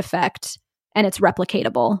 here's the effect, and it's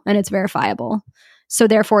replicatable and it's verifiable. So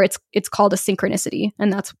therefore it's called a synchronicity.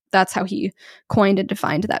 And that's how he coined and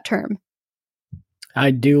defined that term.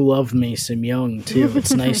 I do love me some Jung too.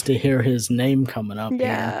 It's nice to hear his name coming up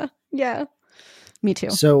here. Yeah. Me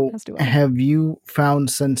too. So have you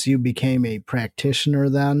found, since you became a practitioner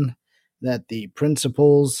then, that the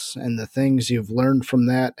principles and the things you've learned from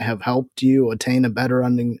that have helped you attain a better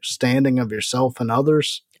understanding of yourself and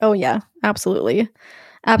others? Oh yeah, absolutely.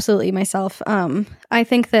 Absolutely myself. I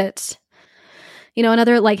think that,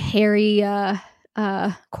 another like hairy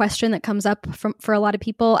question that comes up for a lot of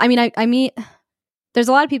people. I mean, I meet, there's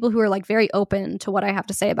a lot of people who are like very open to what I have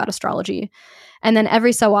to say about astrology. And then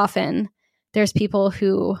every so often there's people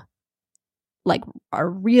who like are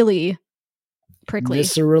really prickly,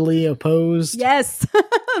 viscerally opposed. Yes.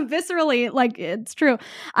 Viscerally, like, it's true.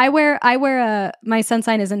 I wear my sun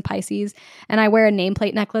sign is in Pisces, and I wear a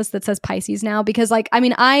nameplate necklace that says Pisces now, because like, I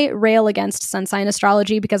mean, I rail against sun sign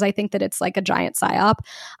astrology because I think that it's like a giant psyop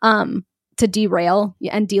to derail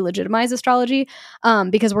and delegitimize astrology,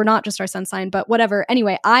 because we're not just our sun sign, but whatever.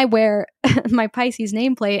 Anyway, I wear my Pisces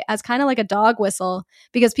nameplate as kind of like a dog whistle,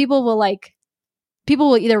 because people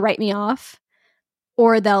will either write me off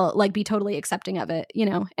or they'll like be totally accepting of it,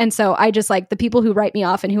 And so I just like the people who write me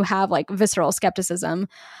off and who have like visceral skepticism.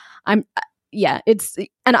 I'm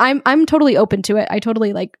totally open to it. I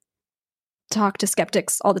totally like talk to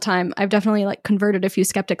skeptics all the time. I've definitely like converted a few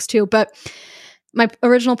skeptics too. But my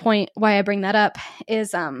original point why I bring that up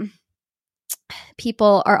is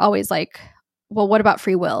people are always like, well, what about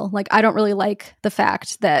free will? Like, I don't really like the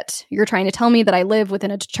fact that you're trying to tell me that I live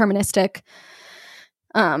within a deterministic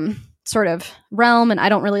sort of realm, and I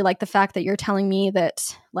don't really like the fact that you're telling me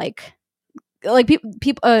that like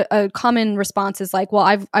people a common response is like, well,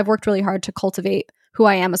 I've worked really hard to cultivate who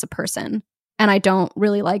I am as a person, and I don't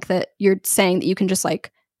really like that you're saying that you can just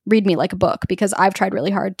like read me like a book, because I've tried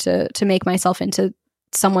really hard to make myself into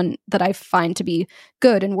someone that I find to be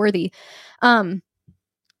good and worthy. I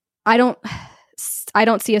don't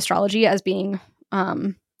see astrology as being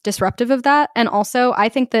disruptive of that, and also I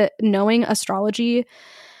think that knowing astrology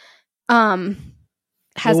it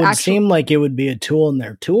would seem like it would be a tool in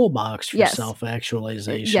their toolbox for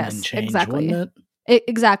self-actualization and change, exactly. wouldn't it?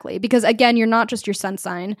 Exactly, because again, you're not just your sun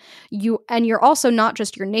sign, you're also not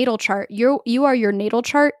just your natal chart. You are your natal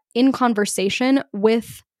chart in conversation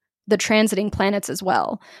with the transiting planets as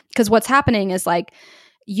well. Because what's happening is like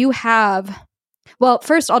you have. Well,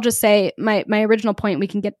 first, I'll just say my original point. We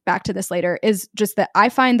can get back to this later. Is just that I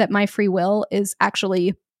find that my free will is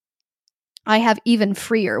actually. I have even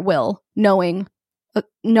freer will knowing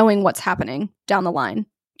what's happening down the line,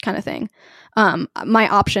 kind of thing. My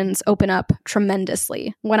options open up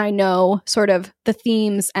tremendously when I know sort of the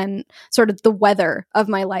themes and sort of the weather of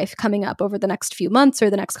my life coming up over the next few months or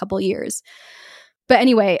the next couple of years. But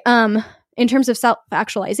anyway, in terms of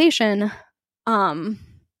self-actualization,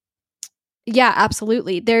 yeah,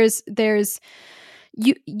 absolutely. There's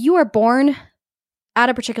you are born at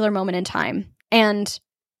a particular moment in time, and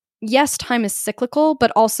yes, time is cyclical,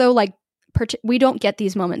 but also like we don't get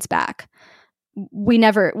these moments back. We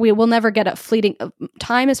will never get a fleeting.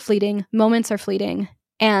 Time is fleeting. Moments are fleeting.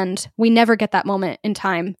 And we never get that moment in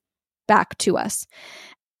time back to us.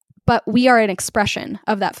 But we are an expression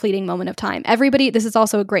of that fleeting moment of time. This is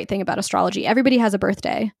also a great thing about astrology. Everybody has a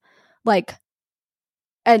birthday. Like,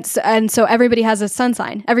 and so everybody has a sun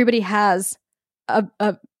sign. Everybody has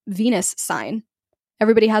a Venus sign.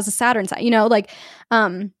 Everybody has a Saturn sign,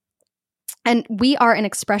 and we are an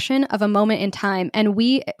expression of a moment in time. And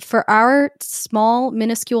for our small,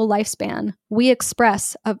 minuscule lifespan, we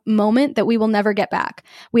express a moment that we will never get back.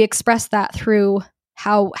 We express that through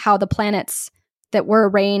how the planets that were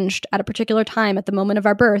arranged at a particular time at the moment of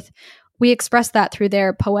our birth, we express that through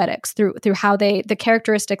their poetics, through how the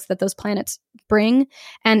characteristics that those planets bring,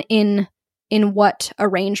 and in what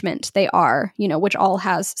arrangement they are, which all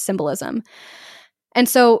has symbolism. And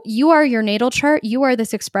so you are your natal chart. You are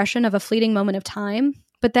this expression of a fleeting moment of time,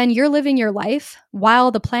 but then you're living your life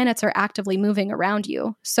while the planets are actively moving around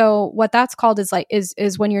you. So what that's called is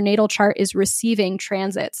when your natal chart is receiving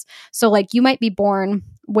transits. So like you might be born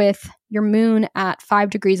with your moon at 5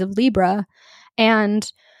 degrees of Libra, and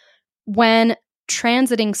when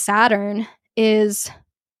transiting Saturn is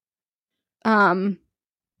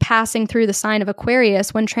passing through the sign of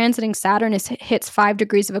Aquarius, when transiting Saturn hits 5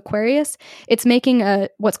 degrees of Aquarius, it's making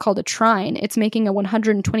what's called a trine. It's making a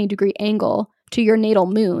 120 degree angle to your natal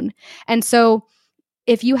moon. And so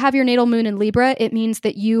if you have your natal moon in Libra, it means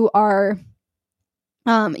that you are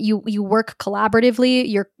you work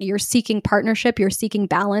collaboratively, you're seeking partnership, you're seeking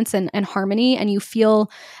balance and harmony, and you feel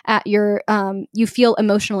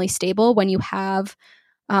emotionally stable when you have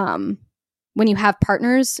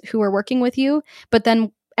partners who are working with you. But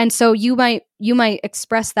then, and so you might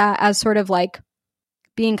express that as sort of like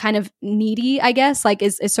being kind of needy, I guess, like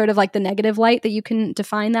is sort of like the negative light that you can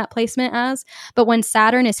define that placement as. But when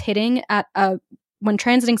Saturn is hitting when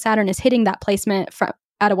transiting Saturn is hitting that placement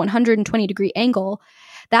at a 120 degree angle,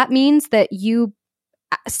 that means that you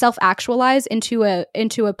self-actualize into a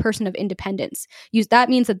person of independence. That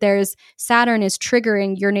means that Saturn is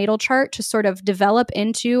triggering your natal chart to sort of develop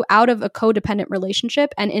out of a codependent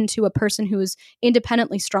relationship and into a person who is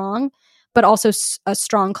independently strong, but also a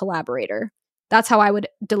strong collaborator. That's how I would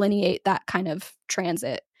delineate that kind of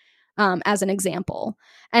transit as an example.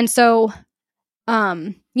 And so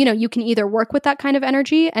you can either work with that kind of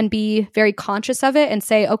energy and be very conscious of it and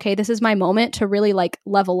say, okay, this is my moment to really like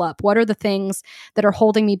level up. What are the things that are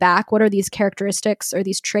holding me back? What are these characteristics or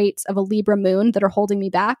these traits of a Libra moon that are holding me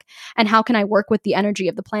back? And how can I work with the energy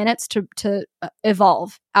of the planets to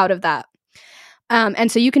evolve out of that?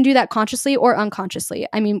 And so you can do that consciously or unconsciously.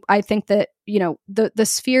 I mean, I think that, the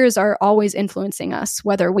spheres are always influencing us,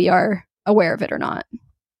 whether we are aware of it or not.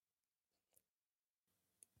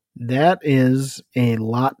 That is a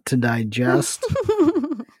lot to digest.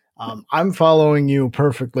 I'm following you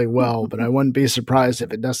perfectly well, but I wouldn't be surprised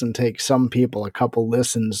if it doesn't take some people a couple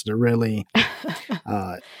listens to really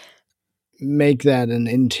make that an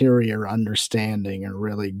interior understanding and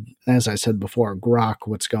really, as I said before, grok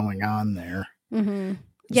what's going on there. Mm-hmm.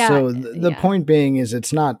 Yeah. So the point being is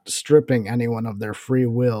it's not stripping anyone of their free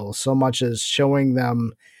will so much as showing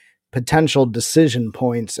them potential decision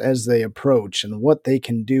points as they approach and what they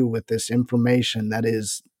can do with this information that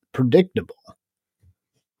is predictable.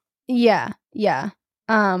 Yeah.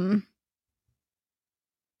 I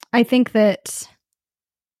think that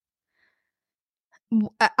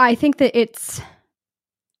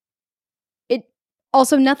it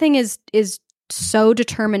also, nothing is so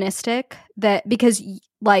deterministic that, because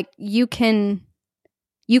like you can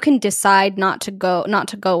decide not to go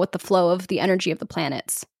with the flow of the energy of the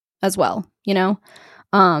planets as well,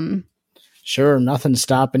 Sure, nothing's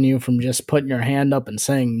stopping you from just putting your hand up and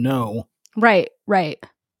saying no. Right.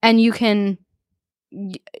 And you can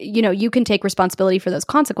take responsibility for those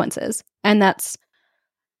consequences, and that's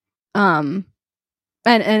and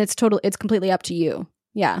it's completely up to you.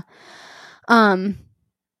 Yeah.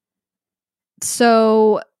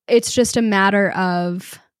 So it's just a matter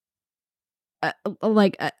of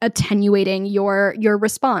attenuating your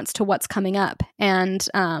response to what's coming up. And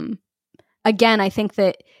again, I think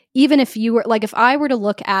that even if you were if I were to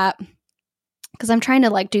look at, because I'm trying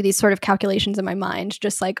to do these sort of calculations in my mind,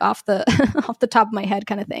 just off the off the top of my head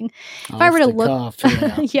kind of thing. If I were to look,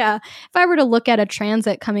 yeah, if I were to look at a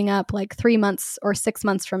transit coming up 3 months or 6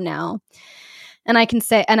 months from now, and I can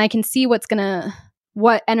see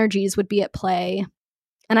what energies would be at play.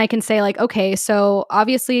 And I can say okay, so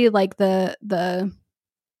obviously the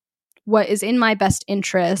what is in my best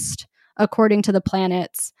interest according to the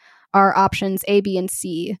planets are options A, B, and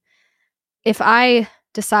C. If I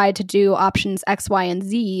decide to do options X, Y, and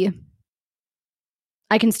Z,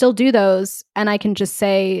 I can still do those, and I can just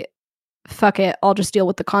say, fuck it, I'll just deal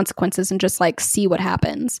with the consequences and just like see what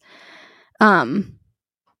happens.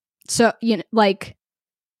 So, you know, like,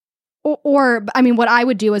 or I mean, what I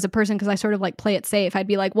would do as a person, because I sort of like play it safe, I'd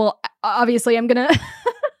be like, well, obviously I'm gonna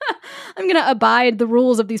I'm gonna abide the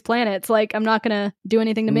rules of these planets. Like, I'm not gonna do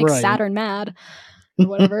anything to make Saturn mad or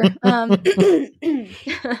whatever.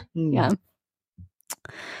 Yeah.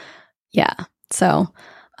 Yeah. So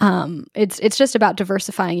it's just about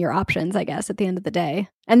diversifying your options, I guess, at the end of the day.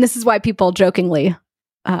 And this is why people jokingly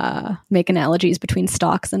make analogies between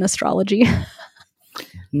stocks and astrology.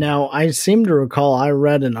 Now, I seem to recall I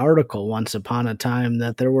read an article once upon a time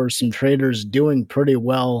that there were some traders doing pretty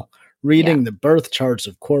well reading the birth charts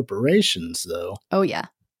of corporations, though. Oh yeah.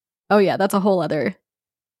 That's a whole other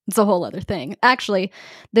thing. Actually,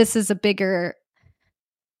 this is a bigger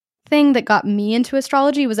thing that got me into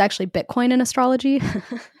astrology was actually Bitcoin and astrology.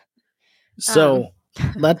 So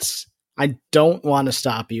I don't want to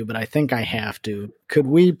stop you, but I think I have to. Could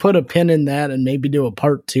we put a pin in that and maybe do a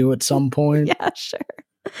part 2 at some point? Yeah, sure.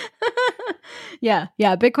 Yeah.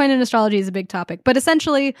 Bitcoin and astrology is a big topic, but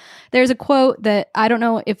essentially there's a quote that I don't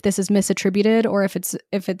know if this is misattributed or if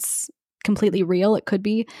it's completely real. It could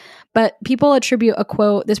be, but people attribute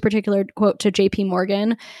this particular quote to JP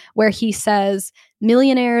Morgan, where he says,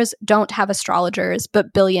 millionaires don't have astrologers,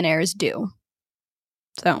 but billionaires do.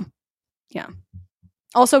 So, yeah.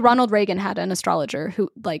 Also, Ronald Reagan had an astrologer who,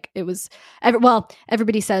 like, it was,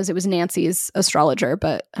 everybody says it was Nancy's astrologer,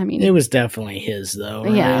 but I mean, it was definitely his, though.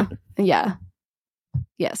 Right? Yeah.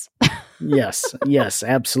 Yes. yes,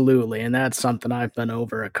 absolutely. And that's something I've been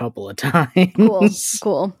over a couple of times.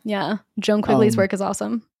 Cool. Yeah. Joan Quigley's work is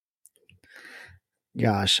awesome.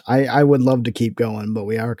 Gosh, I would love to keep going, but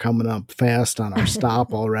we are coming up fast on our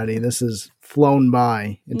stop already. This has flown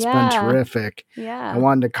by. It's been terrific. Yeah. I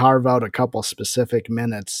wanted to carve out a couple specific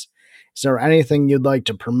minutes. Is there anything you'd like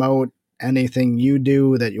to promote? Anything you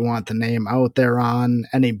do that you want the name out there on?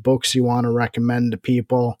 Any books you want to recommend to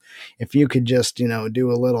people? If you could just,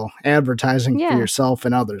 do a little advertising for yourself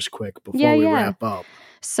and others quick before we wrap up.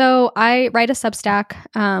 So I write a Substack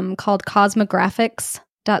called Cosmographics.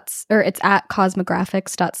 It's at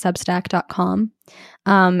cosmographics.substack.com.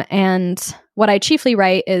 And what I chiefly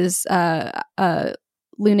write is a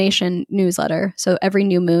lunation newsletter. So every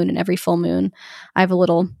new moon and every full moon, I have a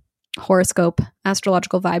little horoscope,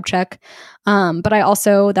 astrological vibe check. But I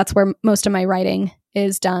also, that's where most of my writing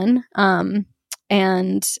is done. And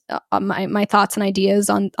my thoughts and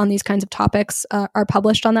ideas on these kinds of topics are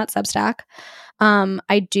published on that Substack.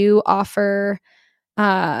 I do offer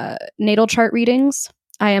natal chart readings.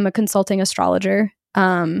 I am a consulting astrologer,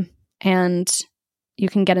 and you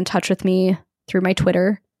can get in touch with me through my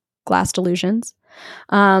Twitter, Glass Delusions,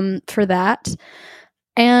 for that.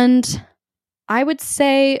 And I would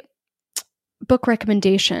say book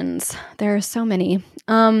recommendations. There are so many.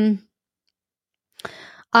 I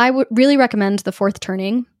would really recommend The Fourth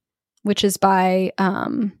Turning, which is by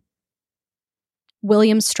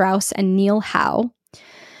William Strauss and Neil Howe.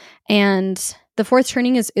 And The Fourth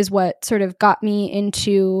Turning is what sort of got me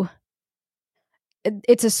into,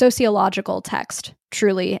 it's a sociological text,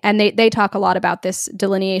 truly. And they talk a lot about this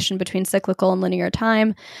delineation between cyclical and linear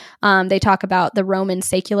time. They talk about the Roman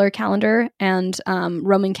secular calendar and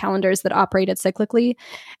Roman calendars that operated cyclically.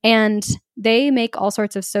 And they make all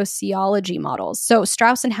sorts of sociology models. So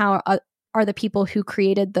Strauss and Howe are the people who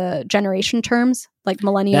created the generation terms, like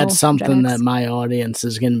millennial. That's something that my audience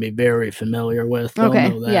is going to be very familiar with. They'll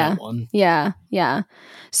know that one. Yeah.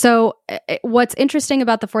 So what's interesting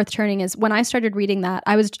about The Fourth Turning is when I started reading that,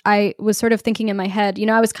 I was sort of thinking in my head,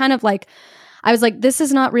 I was kind of like, this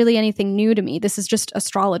is not really anything new to me. This is just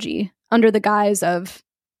astrology under the guise of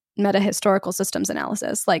meta-historical systems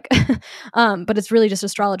analysis, but it's really just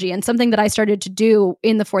astrology. And something that I started to do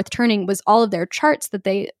in The Fourth Turning was all of their charts that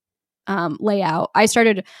they lay out. I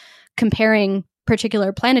started comparing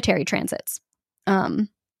particular planetary transits, and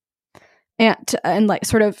like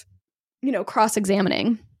sort of,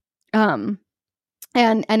 cross-examining, and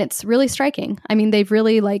it's really striking. I mean, they've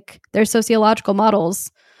really their sociological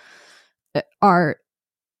models are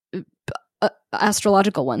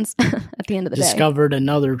astrological ones at the end of the day. Discovered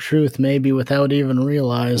another truth, maybe without even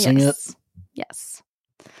realizing it. Yes.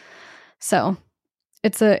 So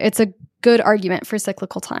it's a good argument for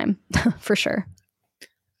cyclical time, for sure.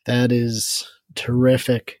 That is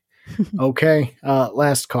terrific. Okay,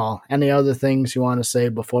 last call. Any other things you want to say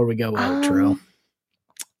before we go outro?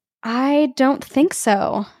 I don't think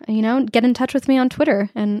so. Get in touch with me on Twitter,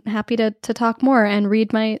 and happy to talk more and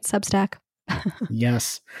read my Substack.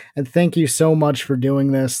 Yes, and thank you so much for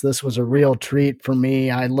doing this. This was a real treat for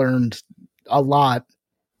me. I learned a lot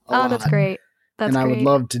lot. that's great. That's and I great. would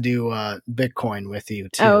love to do Bitcoin with you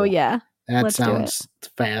too. Oh, yeah. That Let's do sounds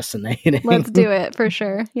fascinating. Let's do it for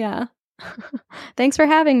sure. Yeah. Thanks for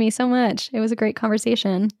having me so much. It was a great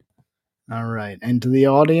conversation. All right. And to the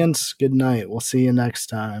audience, good night. We'll see you next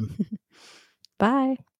time. Bye.